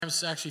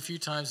Actually a few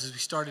times as we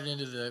started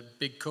into the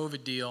big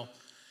COVID deal,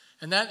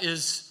 and that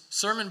is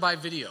sermon by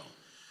video.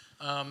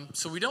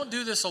 So we don't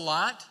do this a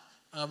lot,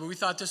 but we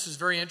thought this was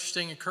very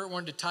interesting, and Kurt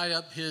wanted to tie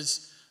up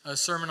his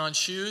sermon on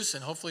shoes,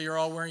 and hopefully you're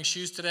all wearing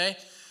shoes today.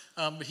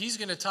 But he's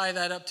going to tie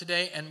that up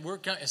today, and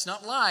it's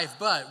not live,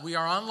 but we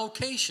are on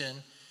location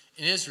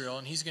in Israel,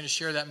 and he's going to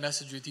share that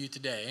message with you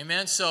today.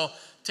 Amen? So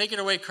take it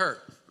away, Kurt.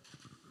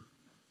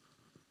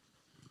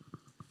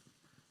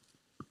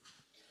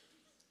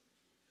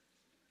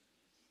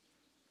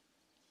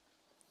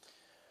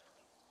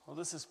 Well,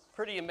 this is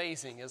pretty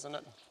amazing, isn't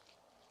it?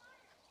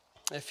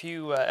 If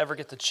you ever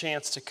get the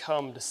chance to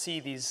come to see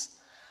these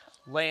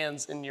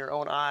lands in your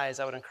own eyes,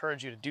 I would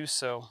encourage you to do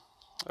so.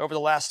 Over the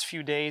last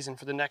few days and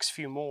for the next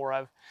few more,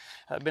 I've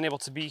been able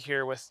to be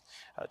here with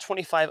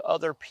 25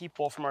 other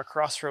people from our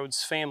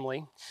Crossroads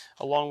family,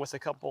 along with a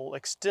couple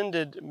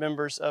extended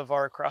members of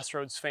our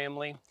Crossroads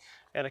family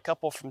and a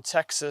couple from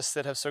Texas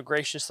that have so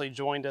graciously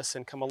joined us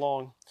and come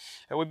along.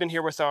 We've been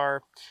here with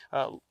our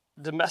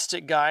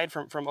domestic guide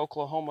from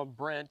Oklahoma,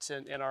 Brent,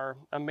 and our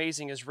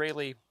amazing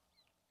Israeli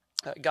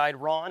guide,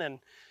 Ron,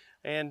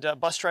 and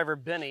bus driver,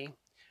 Benny,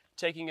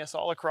 taking us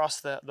all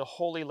across the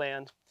Holy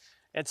Land.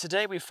 And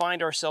today we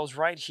find ourselves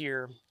right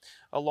here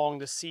along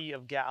the Sea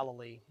of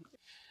Galilee.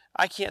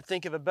 I can't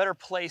think of a better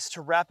place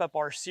to wrap up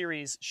our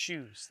series,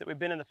 Shoes, that we've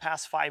been in the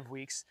past 5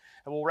 weeks,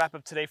 and we'll wrap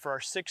up today for our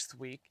 6th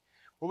week,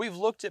 where we've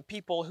looked at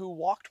people who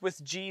walked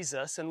with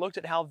Jesus and looked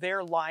at how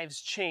their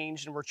lives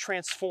changed and were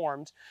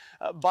transformed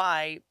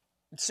by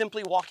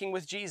simply walking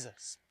with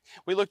Jesus.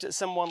 We looked at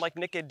someone like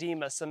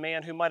Nicodemus, a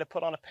man who might have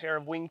put on a pair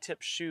of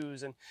wingtip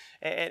shoes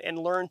and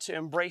learned to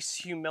embrace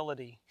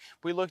humility.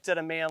 We looked at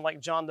a man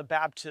like John the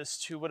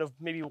Baptist, who would have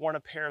maybe worn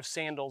a pair of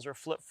sandals or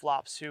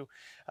flip-flops, who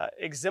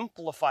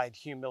exemplified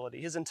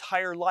humility. His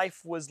entire life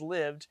was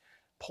lived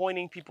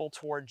pointing people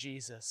toward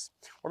Jesus.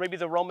 Or maybe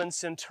the Roman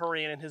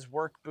centurion in his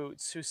work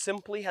boots, who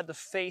simply had the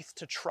faith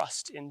to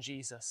trust in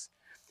Jesus.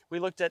 We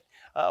looked at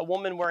a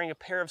woman wearing a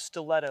pair of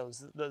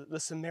stilettos, the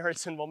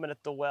Samaritan woman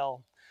at the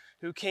well,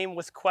 who came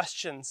with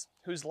questions,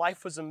 whose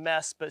life was a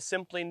mess, but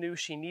simply knew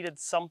she needed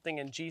something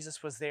and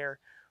Jesus was there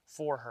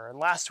for her. And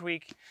last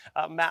week,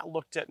 Matt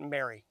looked at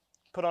Mary,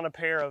 put on a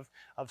pair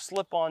of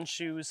slip-on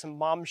shoes, some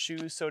mom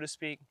shoes, so to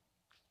speak,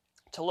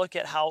 to look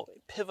at how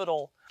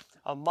pivotal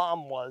a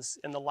mom was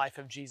in the life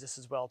of Jesus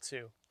as well,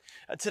 too.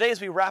 Today, as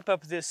we wrap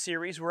up this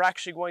series, we're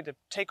actually going to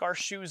take our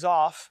shoes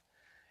off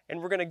and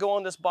we're going to go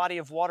on this body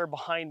of water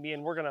behind me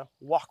and we're going to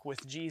walk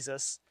with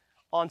Jesus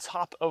on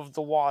top of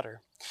the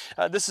water.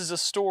 This is a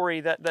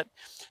story that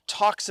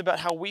talks about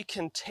how we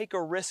can take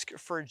a risk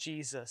for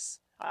Jesus.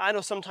 I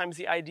know sometimes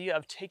the idea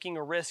of taking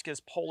a risk is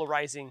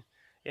polarizing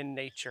in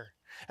nature.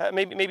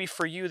 Maybe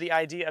for you, the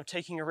idea of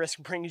taking a risk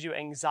brings you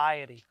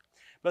anxiety.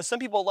 But some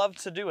people love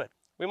to do it.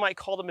 We might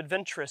call them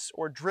adventurous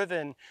or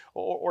driven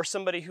or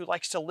somebody who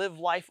likes to live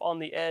life on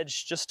the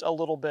edge just a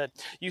little bit.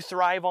 You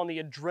thrive on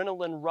the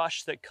adrenaline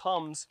rush that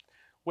comes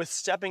with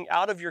stepping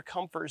out of your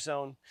comfort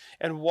zone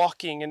and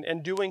walking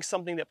and doing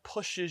something that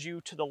pushes you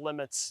to the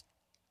limits.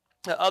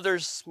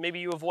 Others, maybe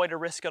you avoid a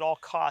risk at all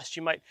costs.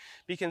 You might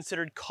be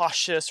considered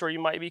cautious or you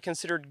might be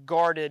considered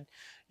guarded.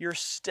 You're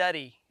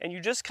steady and you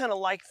just kind of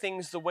like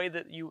things the way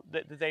that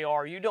they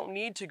are. You don't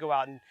need to go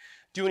out and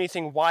do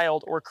anything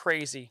wild or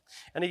crazy.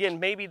 And again,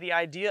 maybe the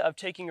idea of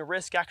taking a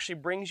risk actually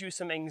brings you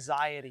some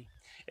anxiety.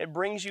 It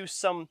brings you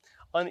some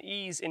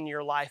unease in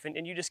your life,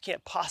 and you just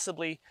can't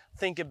possibly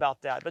think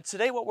about that. But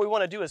today what we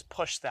want to do is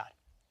push that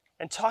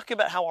and talk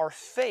about how our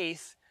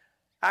faith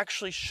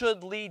actually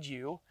should lead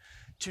you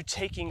to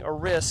taking a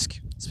risk,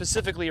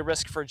 specifically a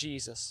risk for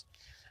Jesus.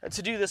 And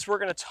to do this, we're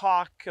going to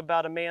talk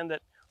about a man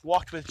that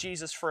walked with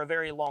Jesus for a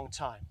very long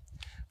time.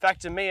 In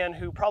fact, a man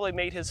who probably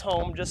made his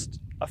home just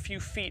a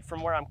few feet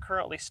from where I'm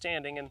currently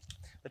standing in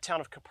the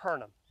town of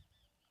Capernaum.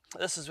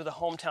 This is the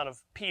hometown of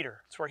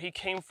Peter. It's where he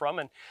came from,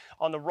 and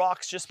on the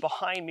rocks just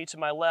behind me to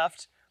my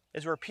left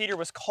is where Peter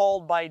was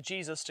called by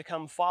Jesus to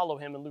come follow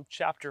him in Luke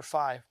chapter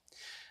 5.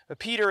 But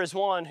Peter is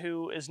one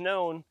who is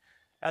known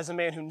as a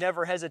man who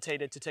never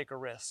hesitated to take a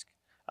risk,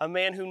 a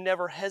man who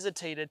never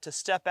hesitated to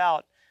step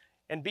out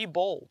and be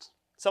bold.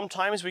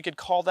 Sometimes we could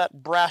call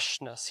that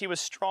brashness. He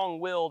was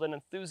strong-willed and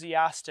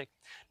enthusiastic,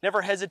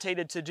 never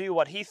hesitated to do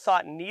what he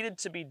thought needed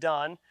to be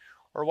done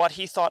or what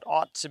he thought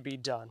ought to be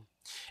done.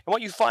 And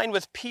what you find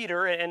with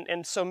Peter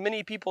and so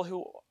many people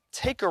who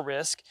take a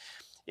risk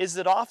is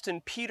that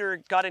often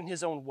Peter got in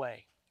his own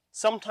way.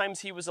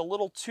 Sometimes he was a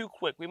little too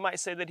quick. We might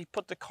say that he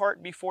put the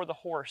cart before the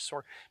horse,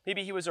 or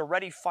maybe he was a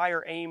ready,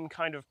 fire, aim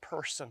kind of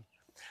person.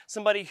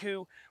 Somebody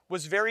who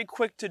was very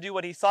quick to do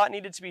what he thought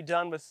needed to be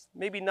done with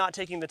maybe not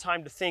taking the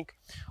time to think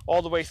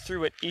all the way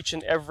through it each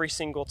and every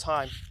single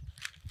time.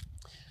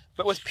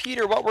 But with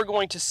Peter, what we're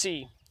going to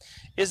see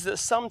is that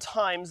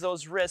sometimes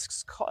those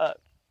risks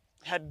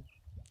had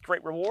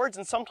great rewards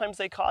and sometimes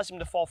they caused him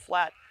to fall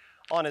flat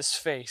on his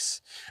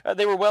face.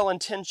 They were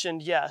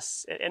well-intentioned,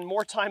 yes, and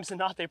more times than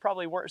not they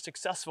probably weren't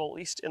successful, at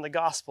least in the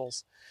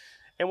Gospels.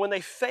 And when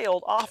they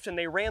failed, often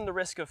they ran the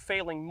risk of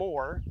failing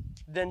more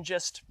than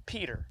just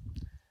Peter.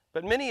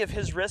 But many of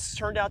his risks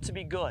turned out to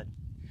be good.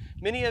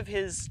 Many of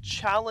his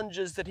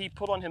challenges that he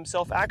put on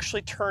himself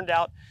actually turned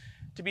out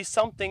to be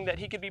something that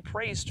he could be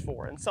praised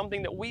for and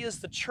something that we as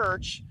the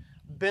church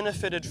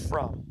benefited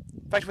from.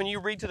 In fact, when you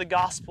read through the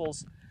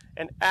Gospels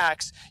and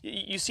Acts,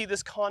 you see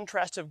this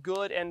contrast of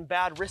good and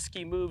bad,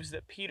 risky moves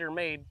that Peter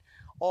made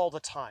all the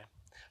time.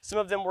 Some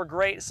of them were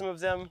great, some of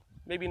them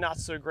maybe not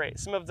so great.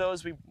 Some of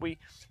those we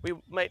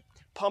might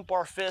pump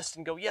our fist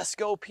and go, yes,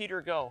 go,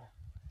 Peter, go.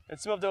 And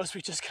some of those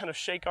we just kind of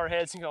shake our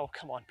heads and go,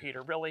 come on,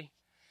 Peter, really?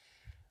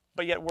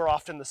 But yet we're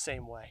often the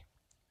same way.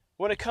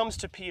 When it comes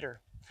to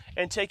Peter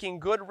and taking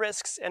good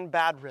risks and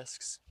bad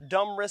risks,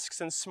 dumb risks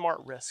and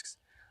smart risks,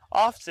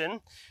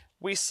 often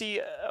we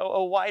see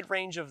a wide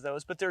range of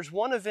those, but there's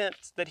one event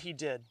that he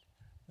did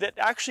that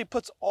actually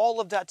puts all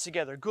of that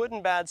together, good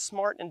and bad,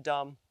 smart and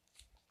dumb,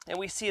 and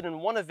we see it in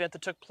one event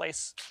that took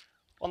place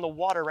on the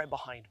water right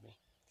behind me.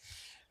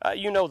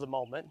 You know the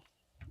moment.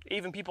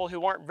 Even people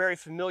who aren't very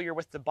familiar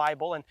with the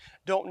Bible and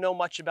don't know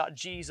much about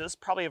Jesus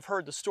probably have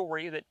heard the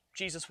story that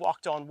Jesus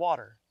walked on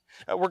water.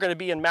 We're going to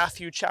be in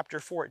Matthew chapter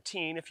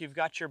 14 if you've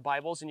got your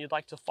Bibles and you'd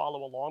like to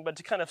follow along. But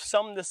to kind of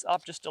sum this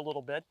up just a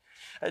little bit,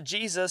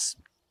 Jesus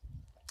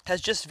has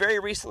just very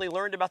recently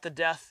learned about the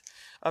death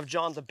of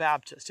John the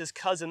Baptist, his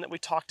cousin that we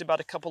talked about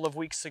a couple of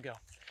weeks ago.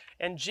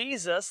 And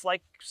Jesus,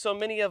 like so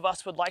many of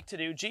us would like to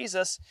do,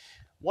 Jesus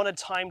wanted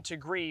time to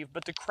grieve,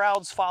 but the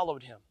crowds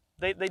followed him.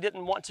 They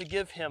didn't want to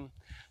give him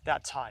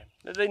that time.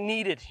 They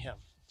needed him.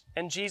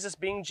 And Jesus,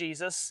 being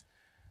Jesus,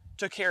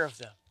 took care of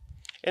them.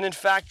 And in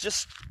fact,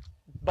 just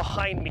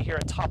behind me here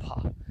at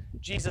Tapha,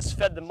 Jesus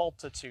fed the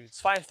multitudes,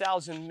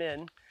 5,000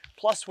 men,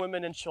 plus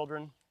women and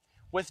children,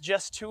 with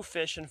just 2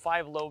 fish and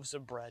 5 loaves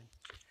of bread.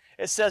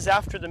 It says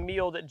after the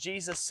meal that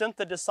Jesus sent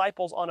the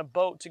disciples on a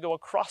boat to go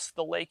across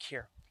the lake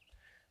here,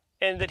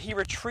 and that he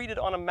retreated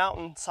on a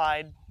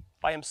mountainside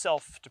by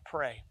himself to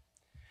pray.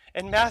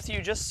 And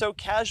Matthew just so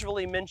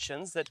casually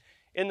mentions that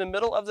in the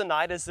middle of the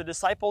night, as the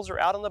disciples are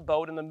out on the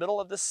boat in the middle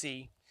of the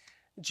sea,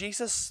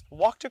 Jesus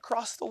walked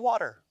across the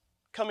water,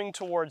 coming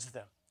towards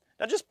them.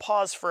 Now just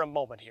pause for a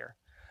moment here.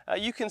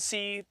 You can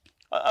see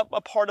a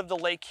part of the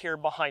lake here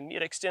behind me.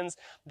 It extends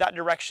that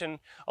direction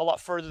a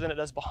lot further than it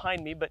does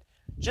behind me, but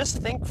just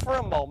think for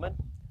a moment,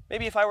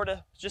 maybe if I were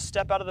to just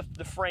step out of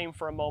the frame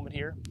for a moment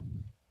here,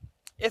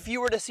 if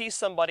you were to see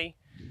somebody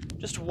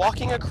just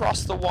walking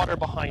across the water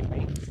behind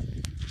me,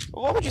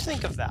 what would you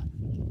think of that?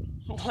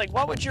 Like,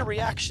 what would your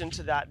reaction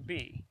to that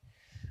be?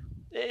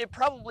 It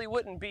probably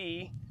wouldn't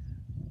be,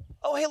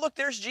 oh, hey, look,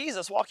 there's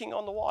Jesus walking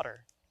on the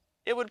water.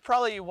 It would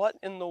probably be, what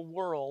in the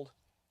world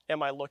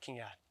am I looking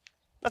at?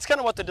 That's kind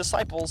of what the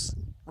disciples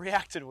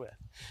reacted with.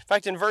 In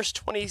fact, in verse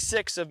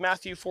 26 of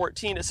Matthew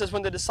 14, it says,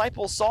 when the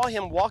disciples saw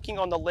him walking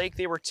on the lake,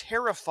 they were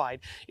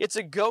terrified. It's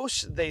a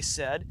ghost, they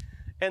said,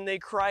 and they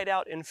cried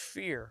out in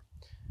fear.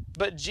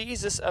 But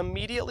Jesus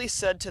immediately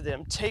said to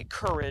them, take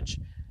courage,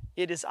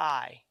 it is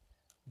I.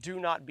 Do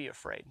not be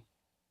afraid.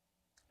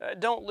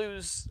 Don't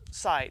lose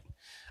sight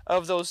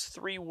of those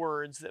 3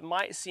 words that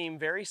might seem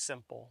very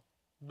simple,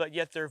 but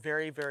yet they're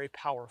very, very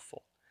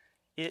powerful.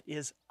 It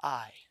is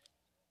I.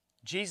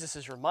 Jesus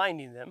is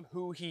reminding them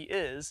who he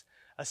is,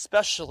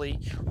 especially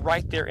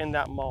right there in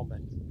that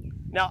moment.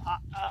 Now,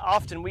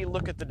 often we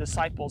look at the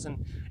disciples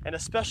and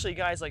especially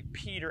guys like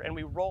Peter, and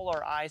we roll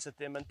our eyes at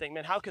them and think,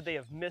 man, how could they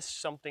have missed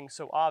something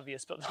so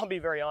obvious? But I'll be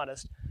very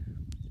honest,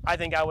 I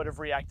think I would have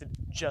reacted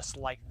just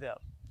like them.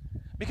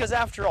 Because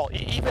after all,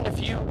 even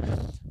if you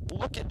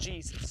look at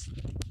Jesus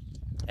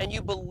and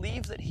you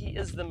believe that he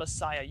is the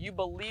Messiah, you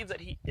believe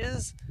that he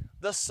is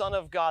the Son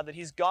of God, that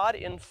he's God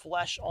in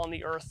flesh on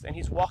the earth and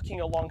he's walking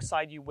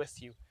alongside you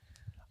with you.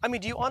 I mean,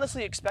 do you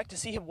honestly expect to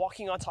see him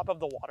walking on top of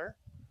the water?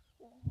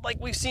 Like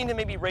we've seen him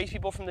maybe raise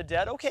people from the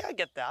dead. Okay, I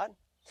get that.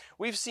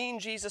 We've seen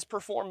Jesus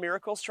perform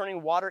miracles,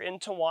 turning water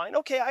into wine.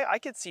 Okay, I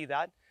could see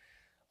that.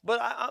 But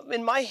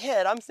in my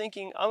head, I'm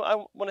thinking,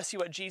 I want to see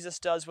what Jesus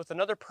does with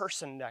another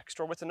person next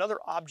or with another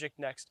object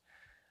next.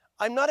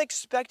 I'm not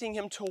expecting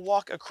him to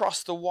walk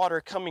across the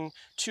water coming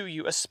to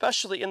you,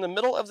 especially in the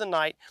middle of the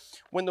night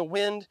when the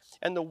wind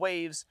and the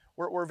waves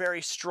were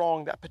very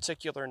strong that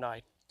particular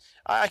night.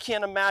 I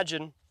can't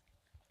imagine,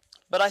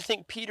 but I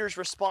think Peter's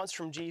response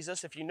from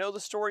Jesus, if you know the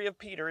story of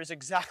Peter, is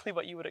exactly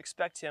what you would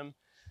expect him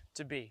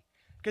to be.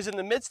 Because in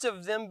the midst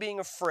of them being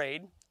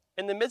afraid,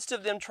 in the midst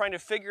of them trying to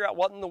figure out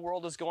what in the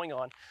world is going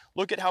on,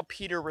 look at how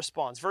Peter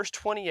responds. Verse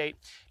 28,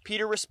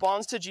 Peter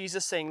responds to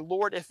Jesus saying,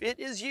 Lord, if it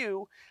is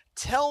you,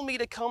 tell me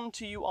to come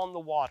to you on the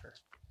water.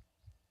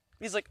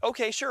 He's like,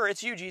 okay, sure,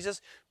 it's you,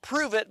 Jesus.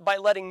 Prove it by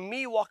letting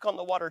me walk on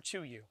the water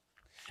to you.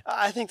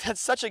 I think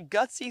that's such a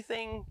gutsy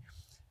thing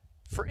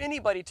for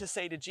anybody to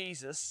say to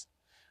Jesus,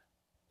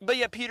 but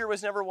yet Peter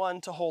was never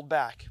one to hold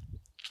back.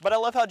 But I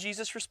love how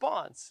Jesus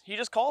responds. He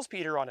just calls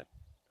Peter on it.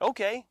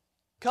 Okay,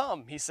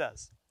 come, he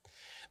says.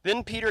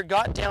 Then Peter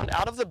got down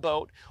out of the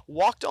boat,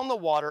 walked on the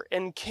water,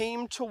 and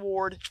came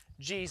toward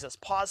Jesus.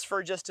 Pause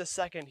for just a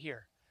second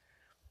here.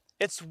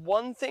 It's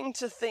one thing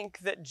to think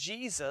that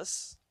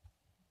Jesus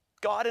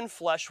God in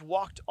flesh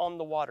walked on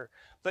the water.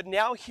 But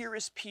now here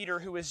is Peter,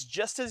 who is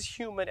just as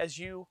human as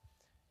you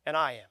and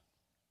I am.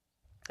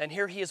 And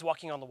here he is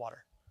walking on the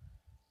water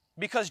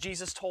because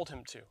Jesus told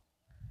him to.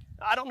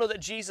 I don't know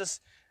that Jesus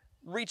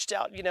reached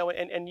out,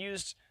 and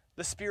used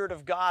the Spirit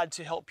of God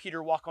to help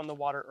Peter walk on the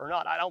water or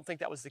not. I don't think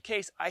that was the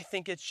case. I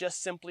think it's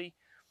just simply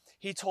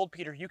he told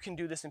Peter, you can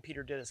do this, and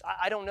Peter did this.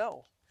 I don't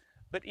know.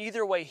 But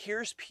either way,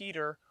 here's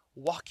Peter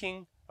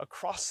walking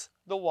across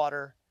the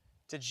water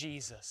to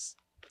Jesus.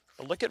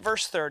 But look at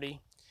verse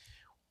 30.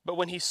 But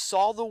when he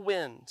saw the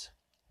wind,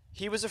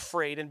 he was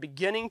afraid, and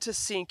beginning to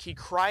sink, he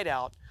cried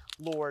out,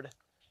 Lord,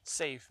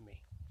 save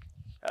me.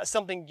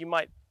 Something you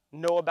might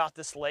know about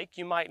this lake,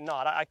 you might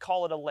not. I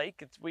call it a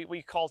lake.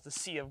 We call it the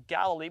Sea of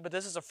Galilee, but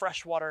this is a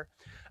freshwater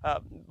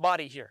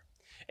body here.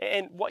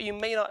 And what you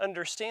may not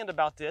understand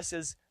about this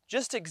is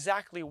just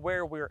exactly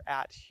where we're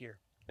at here.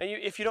 Now,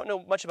 if you don't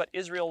know much about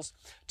Israel's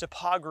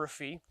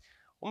topography,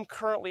 I'm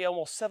currently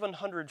almost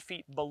 700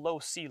 feet below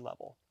sea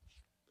level.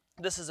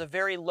 This is a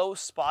very low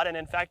spot, and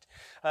in fact,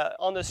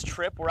 on this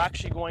trip, we're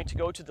actually going to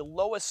go to the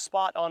lowest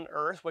spot on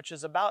Earth, which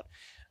is about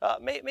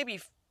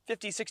maybe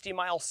 50, 60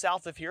 miles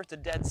south of here at the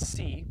Dead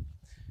Sea.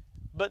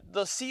 But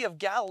the Sea of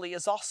Galilee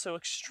is also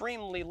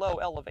extremely low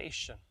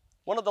elevation,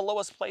 one of the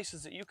lowest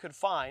places that you could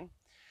find.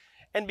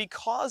 And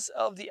because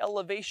of the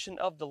elevation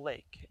of the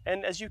lake,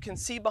 and as you can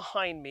see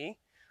behind me,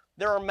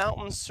 there are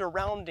mountains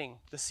surrounding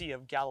the Sea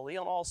of Galilee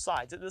on all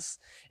sides. This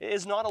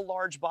is not a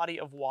large body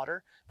of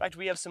water. In fact,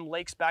 we have some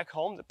lakes back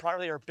home that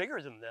probably are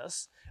bigger than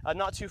this,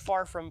 not too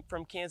far from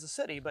Kansas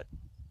City. But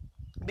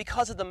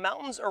because of the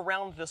mountains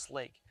around this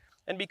lake,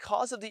 and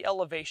because of the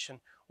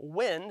elevation,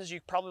 wind, as you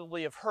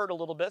probably have heard a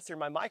little bit through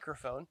my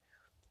microphone,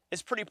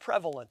 is pretty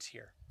prevalent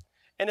here.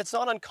 And it's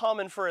not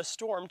uncommon for a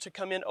storm to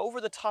come in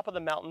over the top of the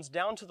mountains,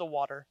 down to the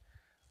water,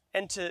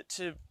 and to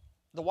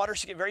the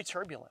waters to get very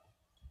turbulent.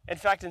 In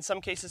fact, in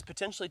some cases,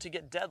 potentially to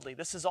get deadly.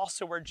 This is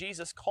also where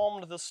Jesus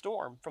calmed the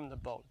storm from the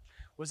boat,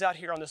 was out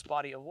here on this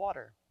body of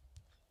water.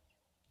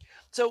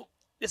 So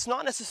it's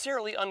not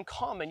necessarily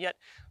uncommon, yet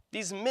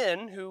these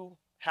men, who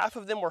half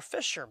of them were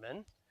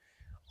fishermen,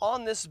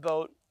 on this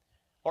boat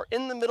are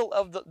in the middle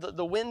of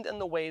the wind and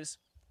the waves,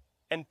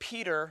 and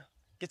Peter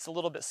gets a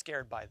little bit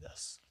scared by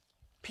this.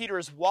 Peter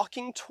is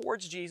walking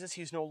towards Jesus.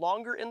 He's no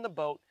longer in the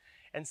boat,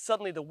 and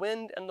suddenly the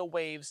wind and the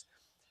waves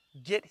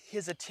get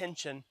his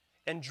attention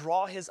and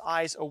draw his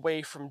eyes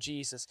away from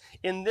Jesus.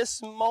 In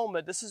this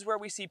moment, this is where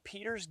we see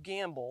Peter's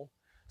gamble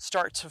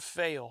start to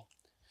fail.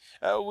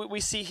 We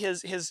see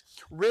his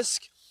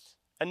risk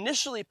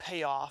initially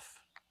pay off,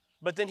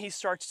 but then he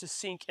starts to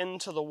sink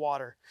into the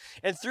water.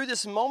 And through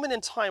this moment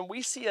in time,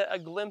 we see a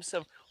glimpse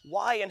of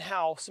why and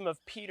how some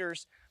of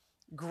Peter's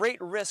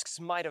great risks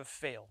might have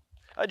failed.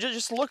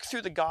 Just look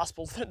through the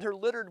Gospels. They're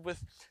littered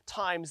with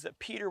times that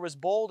Peter was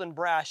bold and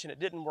brash and it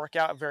didn't work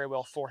out very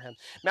well for him.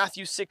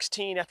 Matthew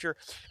 16, after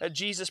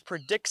Jesus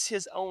predicts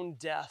his own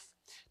death,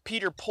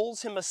 Peter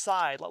pulls him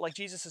aside, like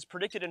Jesus has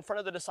predicted in front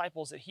of the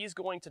disciples that he's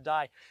going to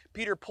die.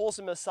 Peter pulls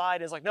him aside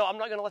and is like, no, I'm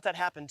not going to let that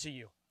happen to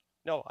you.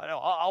 No,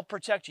 I'll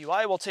protect you.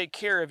 I will take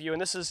care of you.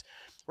 And this is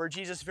where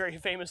Jesus very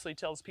famously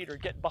tells Peter,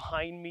 get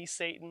behind me,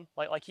 Satan,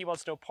 like he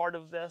wants no part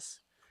of this.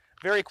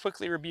 Very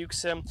quickly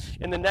rebukes him.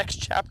 In the next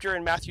chapter,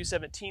 in Matthew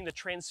 17, the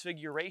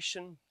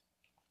Transfiguration,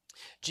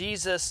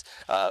 Jesus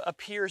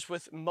appears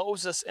with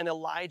Moses and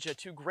Elijah,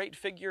 two great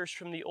figures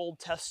from the Old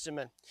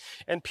Testament.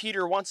 And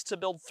Peter wants to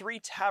build 3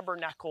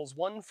 tabernacles,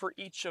 one for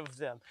each of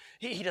them.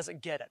 He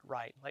doesn't get it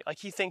right. Like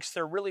he thinks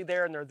they're really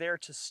there and they're there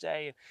to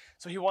stay.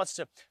 So he wants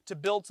to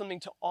build something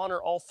to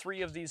honor all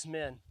 3 of these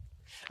men.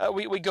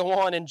 We go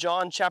on in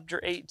John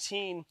chapter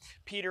 18.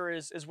 Peter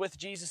is with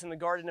Jesus in the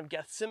Garden of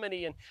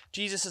Gethsemane, and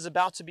Jesus is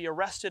about to be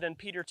arrested, and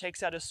Peter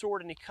takes out his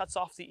sword and he cuts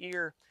off the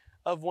ear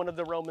of one of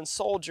the Roman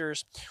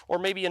soldiers. Or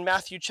maybe in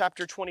Matthew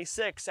chapter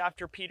 26,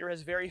 after Peter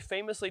has very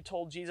famously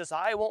told Jesus,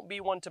 I won't be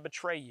one to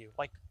betray you,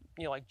 like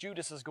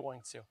Judas is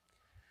going to.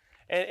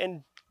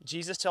 And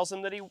Jesus tells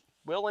him that he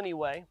will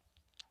anyway.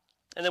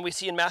 And then we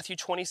see in Matthew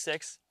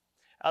 26,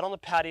 out on the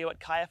patio at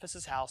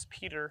Caiaphas' house,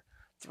 Peter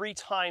 3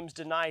 times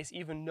denies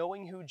even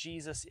knowing who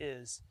Jesus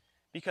is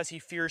because he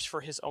fears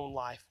for his own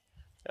life.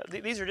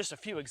 These are just a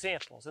few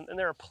examples, and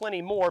there are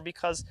plenty more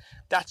because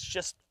that's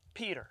just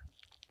Peter.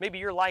 Maybe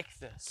you're like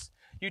this.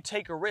 You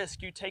take a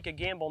risk, you take a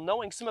gamble,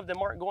 knowing some of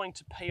them aren't going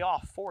to pay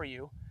off for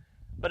you,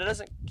 but it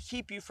doesn't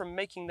keep you from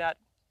making that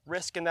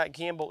risk and that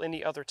gamble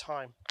any other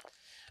time.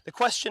 The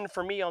question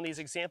for me on these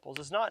examples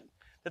is not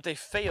that they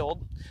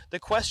failed. The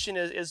question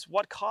is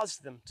what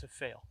caused them to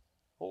fail?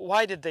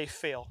 Why did they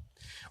fail?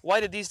 Why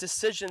did these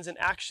decisions and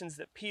actions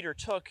that Peter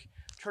took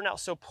turn out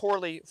so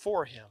poorly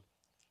for him?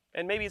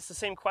 And maybe it's the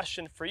same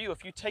question for you.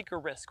 If you take a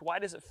risk, why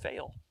does it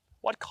fail?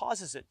 What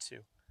causes it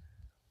to?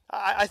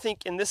 I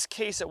think in this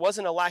case, it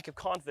wasn't a lack of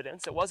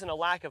confidence. It wasn't a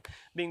lack of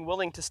being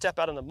willing to step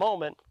out in the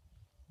moment.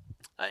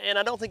 And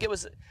I don't think it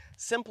was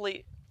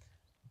simply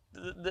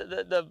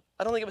a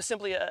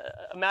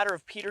matter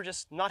of Peter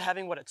just not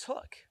having what it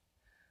took.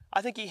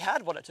 I think he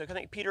had what it took. I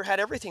think Peter had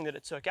everything that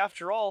it took.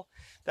 After all,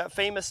 that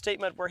famous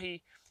statement where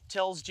he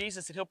tells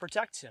Jesus that he'll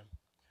protect him.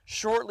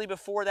 Shortly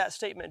before that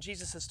statement,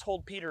 Jesus has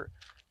told Peter,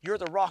 "You're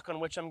the rock on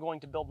which I'm going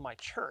to build my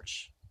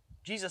church."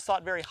 Jesus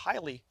thought very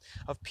highly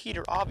of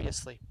Peter,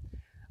 obviously.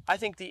 I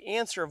think the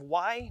answer of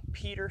why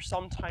Peter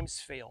sometimes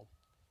failed,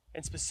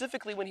 and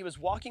specifically when he was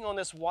walking on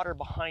this water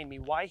behind me,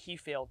 why he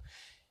failed,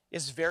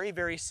 is very,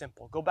 very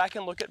simple. Go back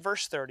and look at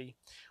verse 30.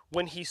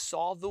 When he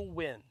saw the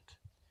wind,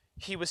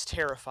 he was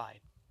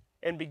terrified,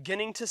 and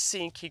beginning to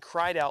sink, he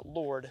cried out,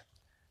 "Lord,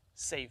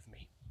 save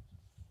me."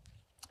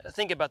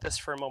 Think about this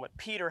for a moment.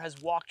 Peter has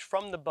walked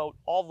from the boat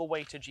all the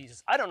way to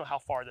Jesus. I don't know how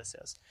far this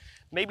is.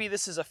 Maybe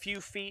this is a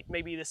few feet.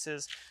 Maybe this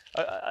is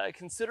a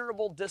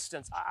considerable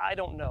distance. I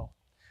don't know.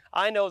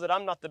 I know that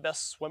I'm not the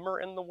best swimmer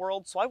in the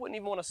world, so I wouldn't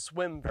even want to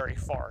swim very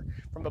far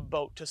from a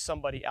boat to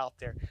somebody out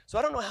there. So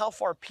I don't know how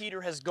far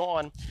Peter has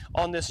gone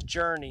on this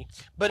journey,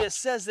 but it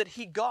says that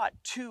he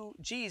got to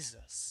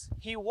Jesus.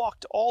 He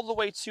walked all the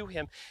way to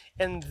him,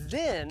 and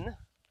then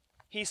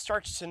he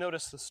starts to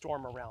notice the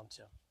storm around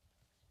him.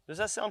 Does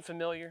that sound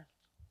familiar?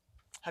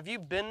 Have you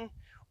been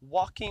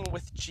walking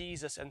with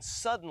Jesus and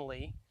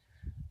suddenly,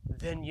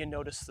 then you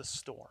notice the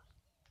storm?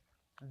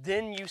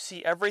 Then you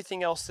see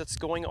everything else that's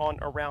going on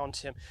around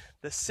him.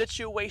 The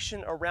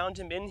situation around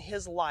him in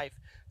his life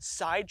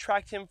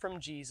sidetracked him from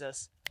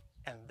Jesus,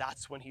 and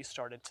that's when he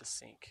started to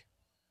sink.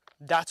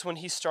 That's when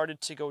he started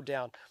to go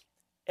down.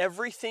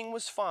 Everything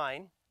was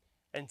fine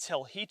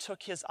until he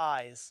took his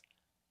eyes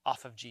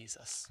off of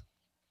Jesus.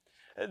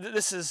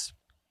 This is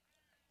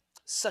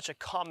such a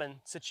common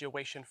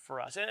situation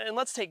for us. And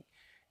let's take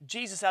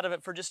Jesus out of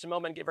it for just a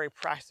moment and get very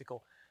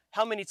practical.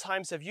 How many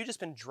times have you just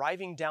been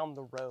driving down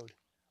the road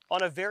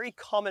on a very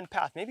common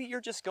path? Maybe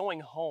you're just going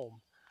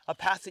home, a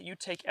path that you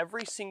take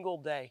every single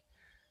day,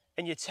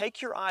 and you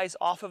take your eyes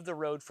off of the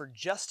road for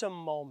just a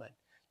moment.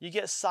 You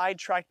get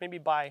sidetracked maybe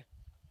by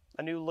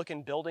a new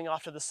looking building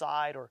off to the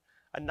side, or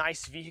a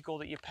nice vehicle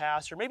that you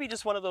pass, or maybe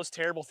just one of those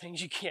terrible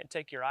things you can't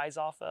take your eyes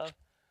off of.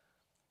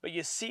 But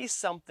you see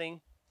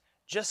something,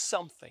 just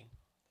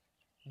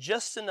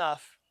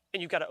enough,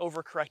 and you've got to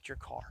overcorrect your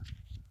car.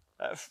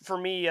 For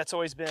me, it's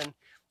always been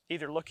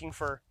either looking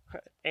for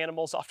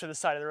animals off to the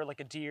side of the road, like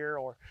a deer,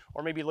 or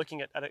maybe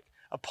looking at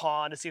a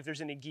pond to see if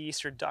there's any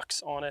geese or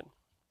ducks on it.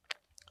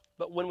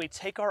 But when we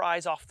take our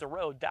eyes off the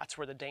road, that's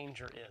where the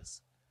danger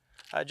is.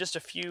 Just a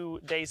few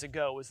days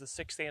ago was the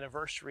 6th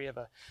anniversary of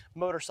a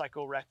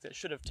motorcycle wreck that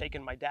should have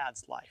taken my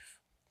dad's life.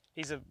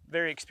 He's a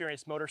very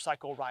experienced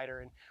motorcycle rider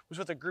and was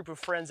with a group of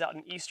friends out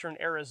in eastern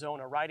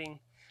Arizona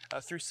riding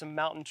through some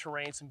mountain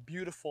terrain, some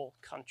beautiful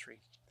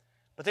country.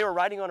 But they were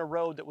riding on a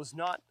road that was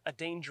not a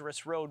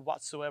dangerous road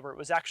whatsoever. It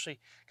was actually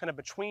kind of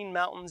between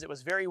mountains. It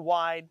was very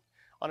wide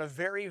on a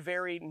very,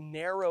 very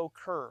narrow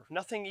curve.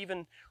 Nothing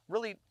even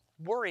really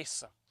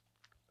worrisome.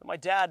 But my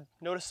dad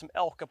noticed some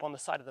elk up on the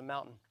side of the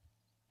mountain.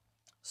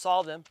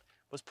 Saw them,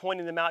 was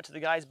pointing them out to the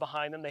guys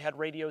behind them. They had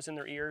radios in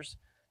their ears.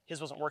 His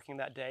wasn't working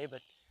that day,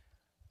 but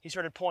he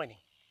started pointing.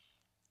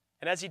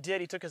 And as he did,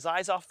 he took his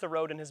eyes off the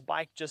road and his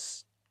bike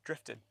just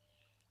drifted,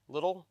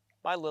 little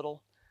by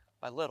little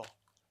by little.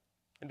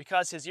 And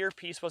because his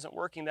earpiece wasn't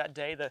working that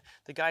day,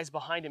 the guys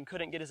behind him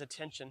couldn't get his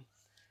attention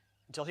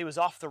until he was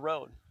off the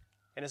road.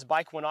 And his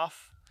bike went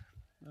off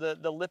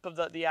the lip of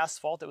the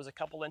asphalt. It was a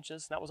couple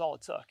inches, and that was all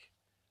it took.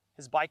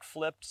 His bike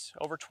flipped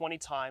over 20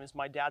 times.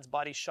 My dad's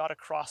body shot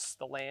across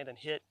the land and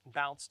hit and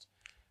bounced,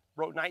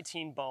 broke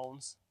 19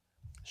 bones.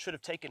 Should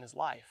have taken his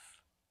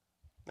life.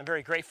 I'm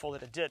very grateful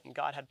that it did, and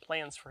God had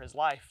plans for his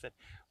life that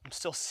I'm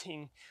still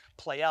seeing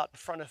play out in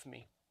front of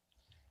me.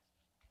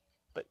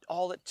 But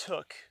all it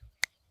took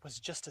was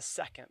just a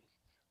second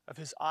of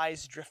his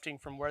eyes drifting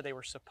from where they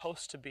were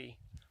supposed to be.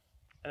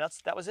 And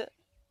that was it.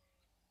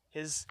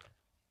 His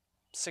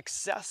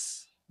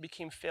success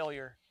became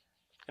failure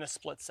in a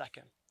split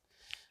second.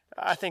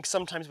 I think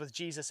sometimes with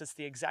Jesus, it's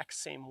the exact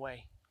same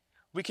way.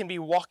 We can be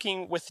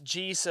walking with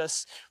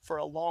Jesus for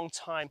a long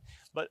time,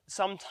 but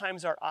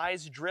sometimes our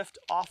eyes drift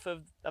off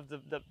of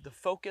the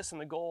focus and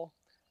the goal,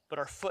 but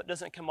our foot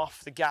doesn't come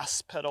off the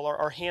gas pedal, or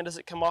our hand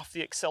doesn't come off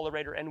the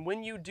accelerator. And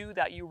when you do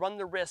that, you run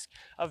the risk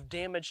of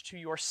damage to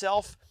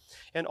yourself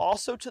and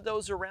also to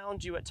those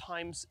around you at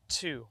times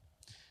too.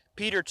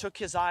 Peter took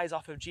his eyes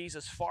off of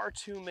Jesus far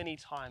too many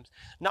times,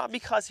 not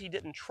because he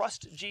didn't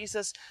trust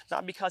Jesus,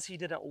 not because he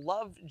didn't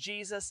love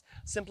Jesus,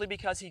 simply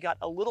because he got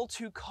a little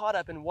too caught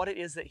up in what it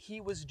is that he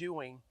was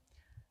doing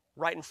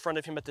right in front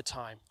of him at the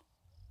time.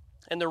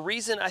 And the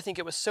reason I think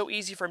it was so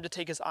easy for him to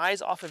take his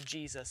eyes off of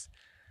Jesus,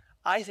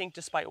 I think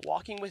despite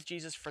walking with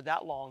Jesus for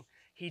that long,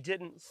 he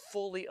didn't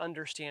fully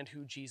understand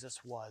who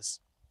Jesus was.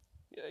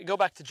 Go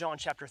back to John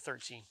chapter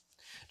 13.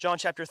 John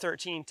chapter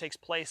 13 takes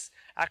place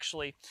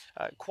actually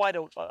quite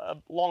a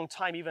long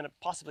time, even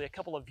possibly a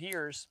couple of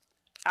years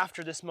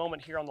after this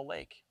moment here on the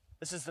lake.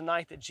 This is the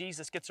night that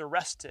Jesus gets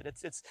arrested.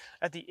 It's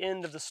at the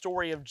end of the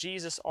story of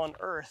Jesus on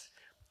earth.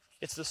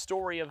 It's the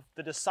story of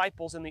the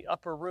disciples in the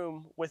upper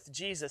room with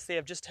Jesus. They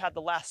have just had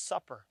the Last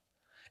Supper.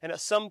 And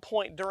at some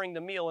point during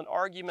the meal, an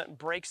argument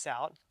breaks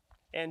out,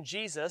 and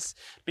Jesus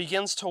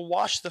begins to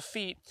wash the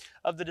feet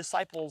of the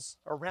disciples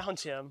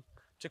around him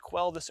to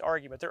quell this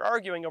argument. They're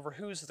arguing over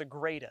who's the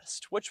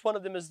greatest, which one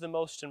of them is the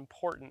most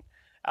important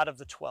out of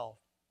the 12.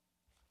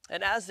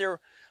 And as they're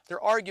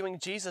arguing,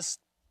 Jesus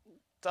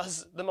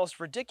does the most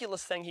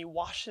ridiculous thing. He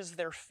washes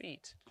their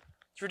feet.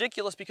 It's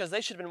ridiculous because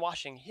they should have been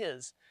washing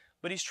his,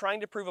 but he's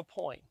trying to prove a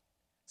point.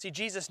 See,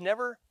 Jesus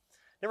never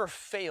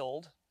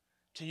failed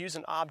to use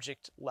an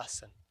object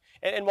lesson.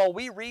 And while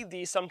we read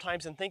these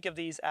sometimes and think of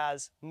these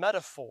as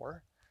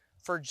metaphor,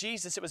 for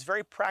Jesus it was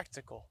very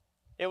practical.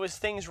 It was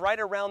things right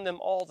around them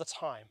all the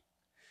time.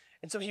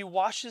 And so he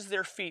washes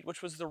their feet,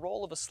 which was the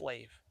role of a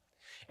slave.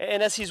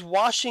 And as he's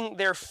washing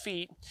their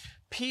feet,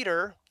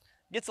 Peter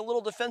gets a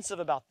little defensive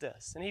about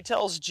this. And he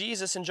tells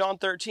Jesus in John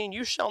 13,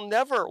 "You shall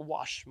never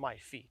wash my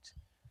feet."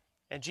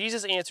 And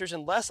Jesus answers,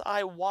 "Unless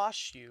I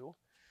wash you,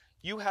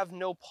 you have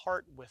no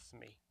part with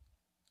me."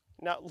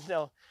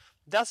 Now,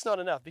 that's not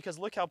enough, because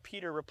look how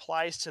Peter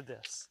replies to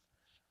this.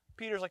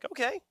 Peter's like,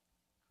 "Okay,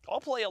 I'll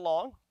play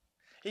along."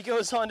 He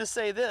goes on to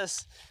say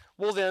this,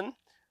 "Well then,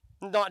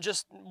 not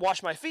just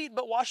wash my feet,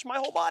 but wash my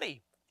whole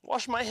body.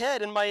 Wash my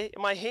head and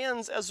my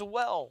hands as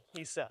well,"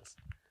 he says.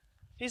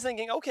 He's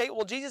thinking, okay,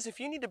 well, Jesus, if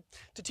you need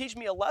to teach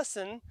me a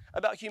lesson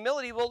about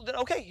humility, well, then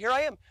okay, here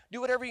I am. Do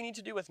whatever you need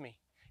to do with me.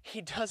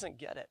 He doesn't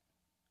get it.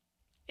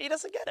 He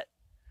doesn't get it.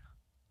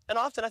 And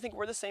often I think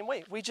we're the same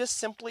way. We just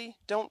simply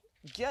don't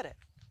get it.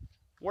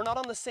 We're not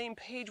on the same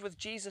page with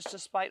Jesus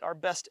despite our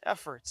best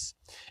efforts.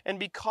 And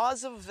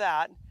because of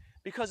that,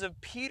 because of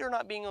Peter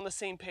not being on the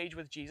same page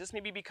with Jesus,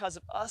 maybe because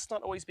of us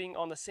not always being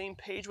on the same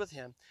page with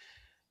him,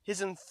 his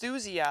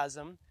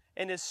enthusiasm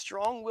and his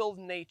strong-willed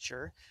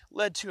nature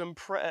led to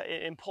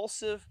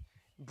impulsive,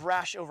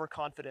 brash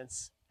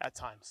overconfidence at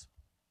times.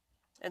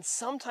 And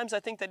sometimes I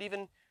think that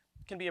even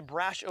can be a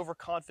brash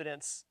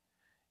overconfidence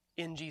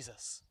in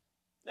Jesus.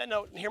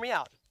 No, hear me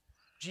out.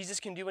 Jesus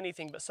can do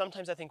anything, but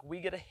sometimes I think we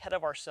get ahead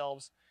of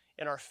ourselves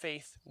in our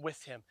faith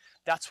with him.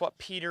 That's what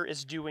Peter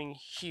is doing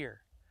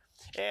here.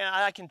 And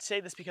I can say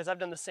this because I've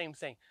done the same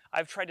thing.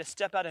 I've tried to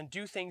step out and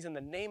do things in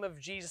the name of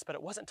Jesus, but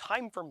it wasn't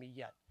time for me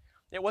yet.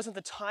 It wasn't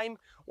the time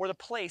or the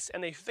place,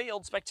 and they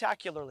failed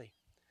spectacularly.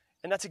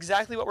 And that's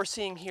exactly what we're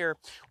seeing here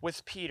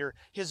with Peter.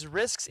 His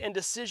risks and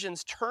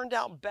decisions turned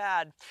out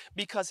bad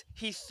because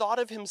he thought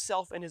of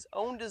himself and his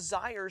own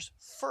desires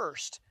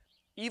first,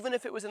 even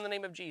if it was in the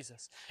name of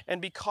Jesus. And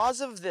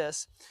because of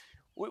this,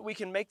 we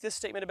can make this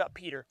statement about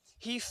Peter.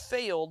 He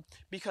failed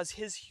because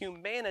his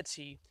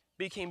humanity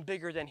became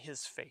bigger than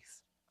his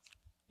faith.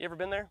 You ever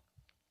been there?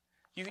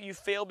 You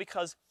fail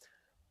because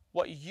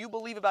what you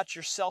believe about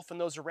yourself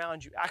and those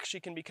around you actually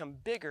can become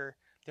bigger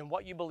than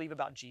what you believe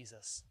about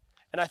Jesus.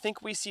 And I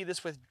think we see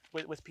this with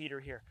Peter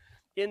here.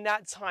 In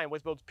that time,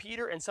 with both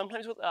Peter and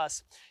sometimes with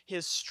us,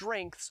 his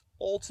strengths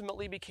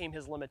ultimately became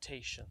his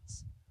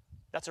limitations.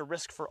 That's a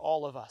risk for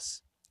all of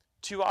us.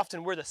 Too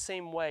often we're the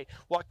same way.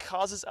 What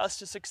causes us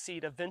to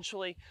succeed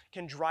eventually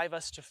can drive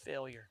us to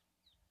failure.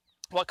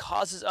 What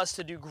causes us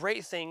to do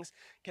great things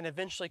can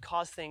eventually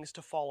cause things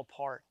to fall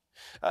apart.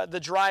 The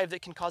drive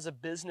that can cause a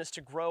business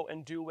to grow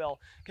and do well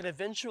can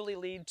eventually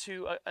lead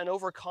to an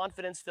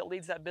overconfidence that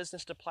leads that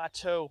business to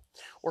plateau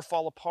or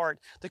fall apart.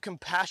 The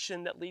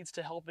compassion that leads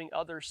to helping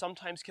others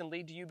sometimes can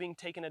lead to you being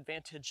taken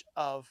advantage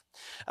of.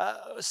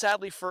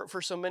 Sadly,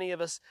 for so many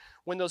of us,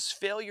 when those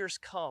failures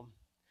come,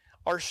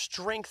 our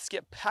strengths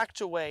get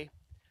packed away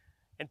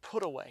and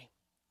put away.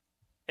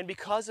 And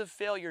because of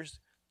failures,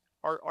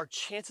 our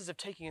chances of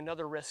taking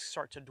another risk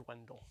start to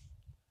dwindle.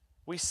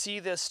 We see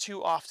this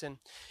too often.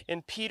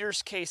 In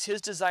Peter's case,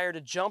 his desire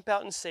to jump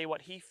out and say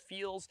what he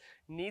feels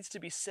needs to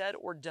be said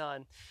or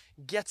done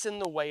gets in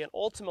the way, and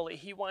ultimately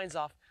he winds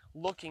up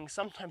looking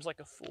sometimes like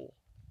a fool.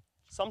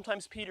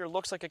 Sometimes Peter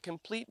looks like a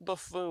complete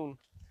buffoon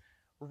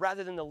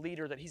rather than the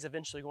leader that he's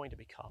eventually going to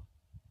become.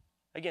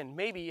 Again,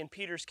 maybe in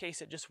Peter's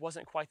case it just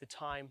wasn't quite the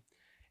time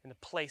and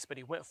the place, but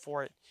he went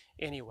for it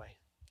anyway.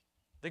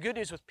 The good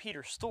news with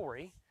Peter's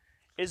story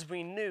is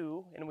we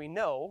knew and we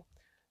know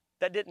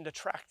that didn't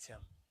detract him.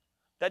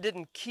 That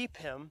didn't keep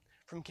him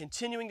from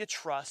continuing to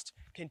trust,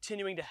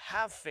 continuing to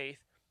have faith,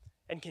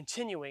 and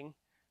continuing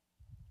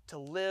to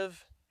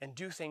live and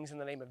do things in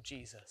the name of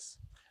Jesus.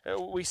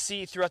 We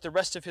see throughout the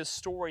rest of his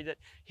story that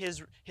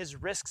his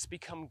risks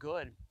become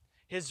good.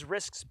 His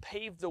risks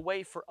pave the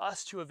way for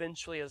us to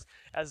eventually,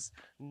 as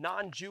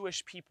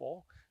non-Jewish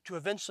people, to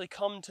eventually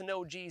come to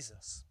know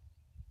Jesus.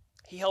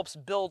 He helps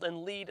build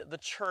and lead the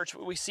church.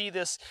 We see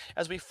this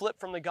as we flip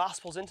from the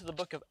Gospels into the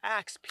book of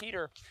Acts.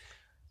 Peter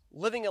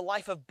living a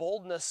life of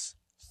boldness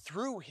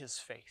through his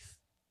faith.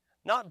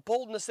 Not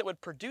boldness that would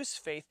produce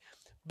faith,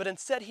 but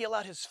instead he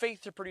allowed his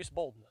faith to produce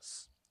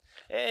boldness.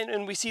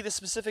 And we see this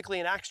specifically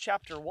in Acts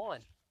chapter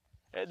 1.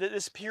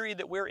 This period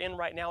that we're in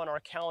right now in our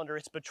calendar,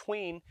 it's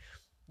between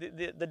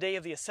the day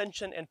of the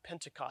Ascension and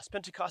Pentecost.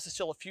 Pentecost is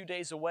still a few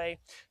days away.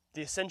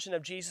 The ascension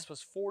of Jesus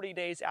was 40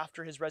 days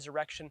after his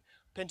resurrection.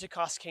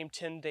 Pentecost came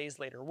 10 days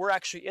later. We're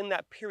actually in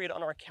that period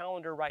on our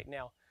calendar right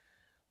now.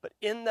 But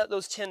in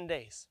those 10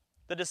 days,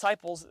 the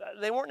disciples,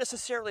 they weren't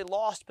necessarily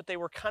lost, but they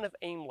were kind of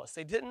aimless.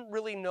 They didn't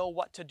really know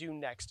what to do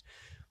next.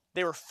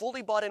 They were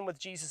fully bought in with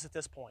Jesus at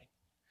this point.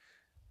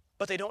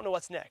 but they don't know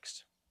what's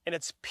next. And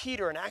it's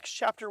Peter in Acts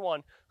chapter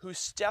 1 who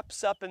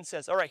steps up and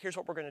says, all right, here's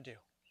what we're going to do.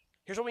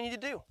 Here's what we need to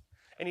do.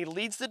 And he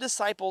leads the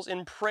disciples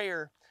in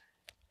prayer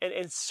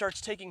and starts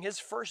taking his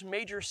first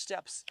major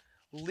steps,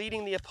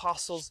 leading the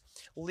apostles,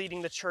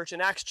 leading the church.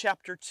 In Acts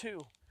chapter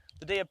 2,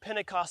 the day of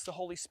Pentecost, the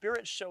Holy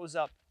Spirit shows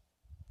up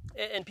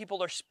and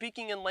people are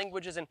speaking in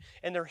languages and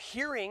they're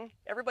hearing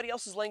everybody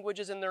else's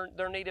languages in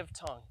their native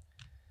tongue.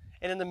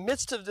 And in the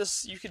midst of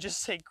this, you could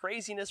just say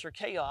craziness or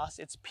chaos,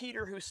 it's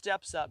Peter who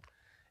steps up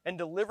and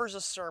delivers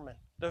a sermon,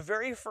 the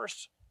very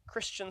first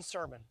Christian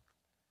sermon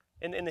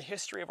in the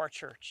history of our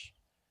church.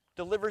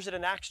 Delivers it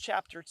in Acts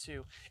chapter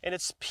 2. And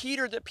it's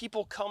Peter that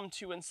people come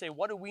to and say,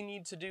 what do we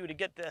need to do to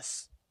get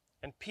this?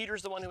 And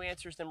Peter's the one who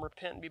answers them,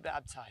 repent and be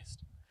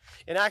baptized.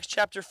 In Acts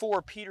chapter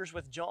 4, Peter's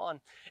with John,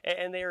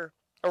 and they're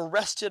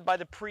arrested by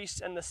the priests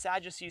and the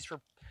Sadducees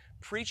for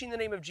preaching the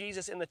name of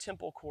Jesus in the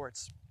temple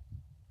courts.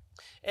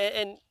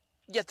 And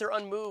yet they're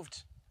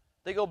unmoved.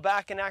 They go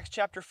back in Acts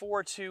chapter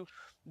 4 to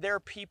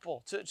their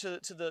people, to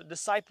the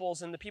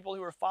disciples and the people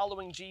who are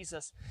following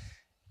Jesus.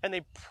 And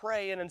they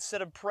pray, and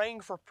instead of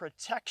praying for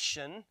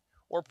protection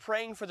or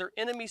praying for their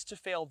enemies to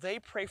fail, they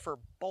pray for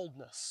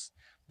boldness.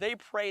 They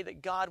pray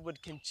that God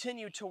would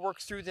continue to work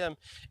through them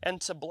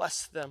and to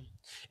bless them.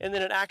 And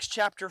then in Acts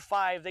chapter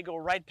 5, they go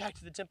right back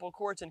to the temple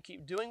courts and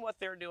keep doing what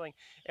they're doing.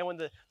 And when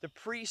the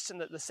priests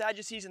and the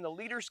Sadducees and the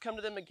leaders come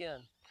to them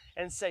again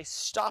and say,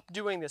 stop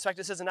doing this. In fact,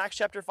 it says in Acts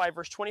chapter 5,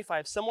 verse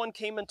 25, someone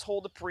came and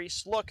told the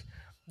priests, look,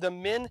 the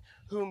men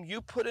whom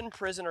you put in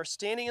prison are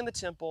standing in the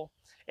temple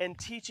and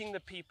teaching the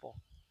people.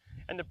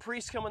 And the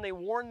priests come and they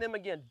warn them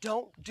again,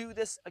 don't do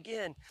this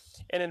again.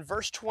 And in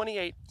verse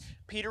 28,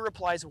 Peter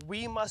replies,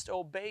 we must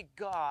obey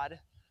God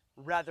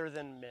rather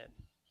than men.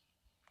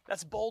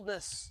 That's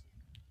boldness.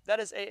 That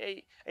is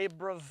a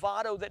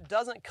bravado that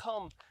doesn't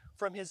come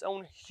from his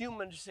own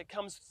humanness. It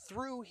comes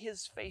through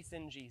his faith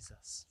in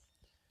Jesus.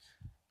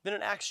 Then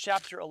in Acts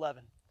chapter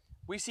 11,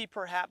 we see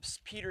perhaps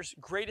Peter's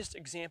greatest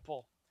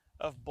example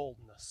of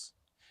boldness.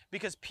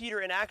 Because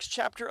Peter in Acts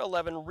chapter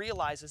 11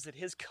 realizes that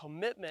his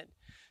commitment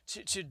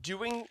to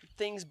doing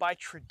things by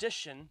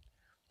tradition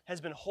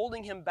has been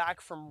holding him back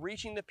from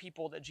reaching the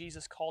people that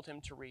Jesus called him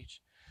to reach.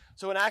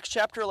 So in Acts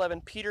chapter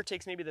 11, Peter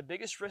takes maybe the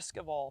biggest risk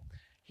of all.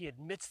 He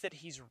admits that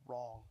he's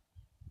wrong.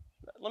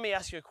 Let me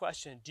ask you a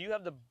question. Do you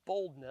have the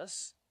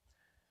boldness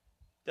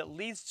that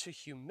leads to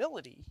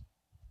humility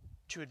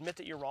to admit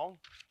that you're wrong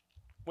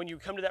when you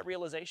come to that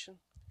realization?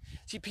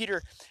 See,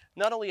 Peter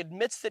not only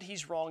admits that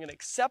he's wrong and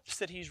accepts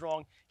that he's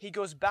wrong, he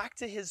goes back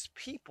to his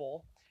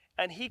people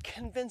and he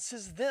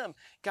convinces them,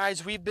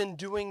 guys, we've been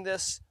doing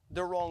this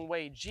the wrong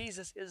way.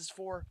 Jesus is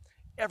for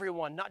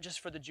everyone, not just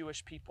for the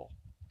Jewish people,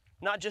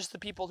 not just the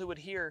people who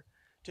adhere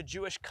to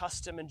Jewish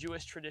custom and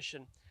Jewish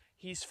tradition.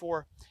 He's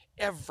for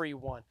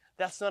everyone.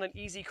 That's not an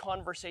easy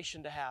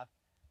conversation to have.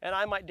 And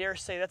I might dare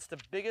say that's the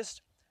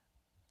biggest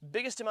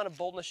amount of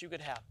boldness you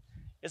could have,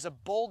 is a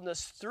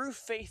boldness through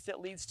faith that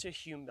leads to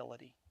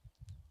humility.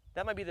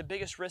 That might be the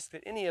biggest risk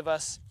that any of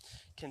us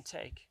can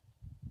take.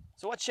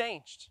 So what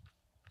changed?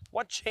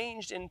 What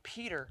changed in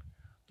Peter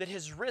that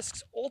his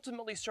risks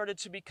ultimately started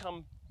to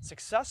become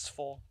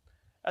successful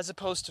as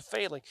opposed to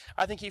failing?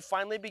 I think he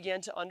finally began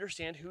to